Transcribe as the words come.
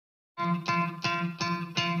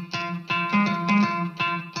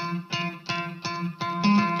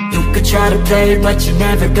try to play, but you're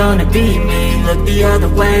never gonna beat me. Look the other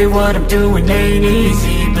way, what I'm doing ain't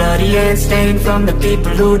easy. Bloody hands stained from the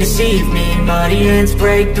people who deceive me. Muddy hands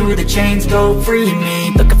break through the chains, go free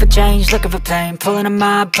me. Looking for change, looking for pain, pulling a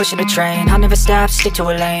mob, pushing a train. I'll never stop, stick to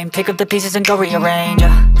a lane, pick up the pieces and go rearrange.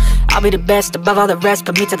 I'll be the best above all the rest,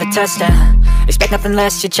 put me to the test, expect nothing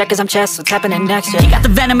less, you check as I'm chess, what's happening next, He got the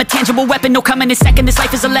venom, a tangible weapon, no coming in second. This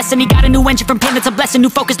life is a lesson, he got a new engine from pain, that's a blessing. New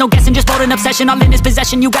focus, no guessing, just bold and obsession, all in his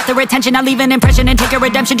possession. You got their attention, I'll leave an impression and take a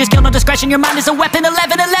redemption. Just kill, no discretion, your mind is a weapon.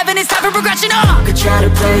 11-11, it's time for progression, You could try to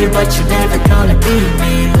play, but you're never gonna beat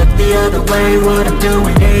me. Look the other way, what I'm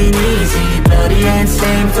doing ain't easy. Bloody hands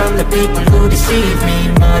stained from the people who deceive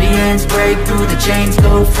me. Muddy hands break through the chains,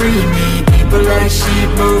 go free me. People like sheep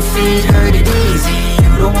move feet, hurt it easy.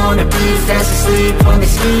 You don't wanna be fast asleep when they're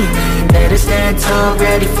scheming. Better stand tall,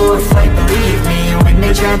 ready for a fight, believe me. When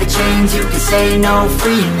they try the chains, you can say no,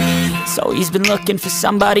 free me. So he's been looking for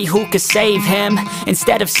somebody who could save him,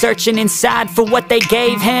 instead of searching inside for what they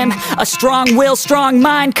gave him. A strong will, strong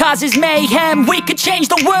mind causes mayhem. We could change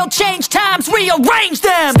the world, change times, rearrange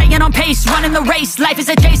them. Staying on pace, running the race, life is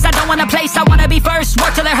a chase. I don't want a place, I wanna be first.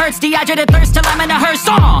 Work till it hurts, dehydrated thirst till I'm in a hearse.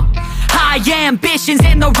 High ambitions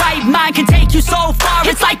in the right mind can take you so far.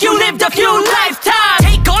 It's like you lived a few lifetimes.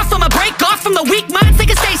 Take off from a break off from the weak minds, they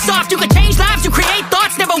can stay soft. You can change lives, you create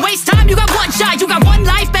thoughts, never waste time. You got one shot, you got one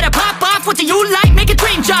life, better pop off. What do you like? Make a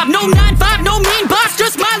dream job. No 9-5, no mean boss,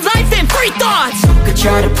 just my life and free thoughts. You could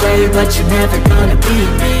try to play, but you're never gonna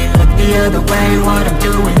beat me. Look the other way, what I'm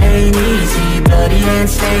doing ain't easy. Bloody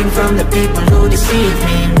hands stained from the people who deceive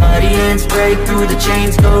me. Muddy hands break through the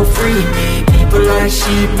chains, go free me. People like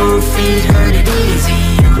sheep move feet, hurt it easy.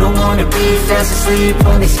 You don't wanna be fast asleep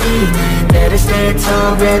when they scheming. Better stand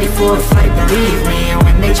tall, ready for a fight, believe me.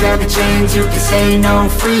 When they try the chains, you can say no,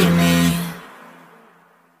 free me.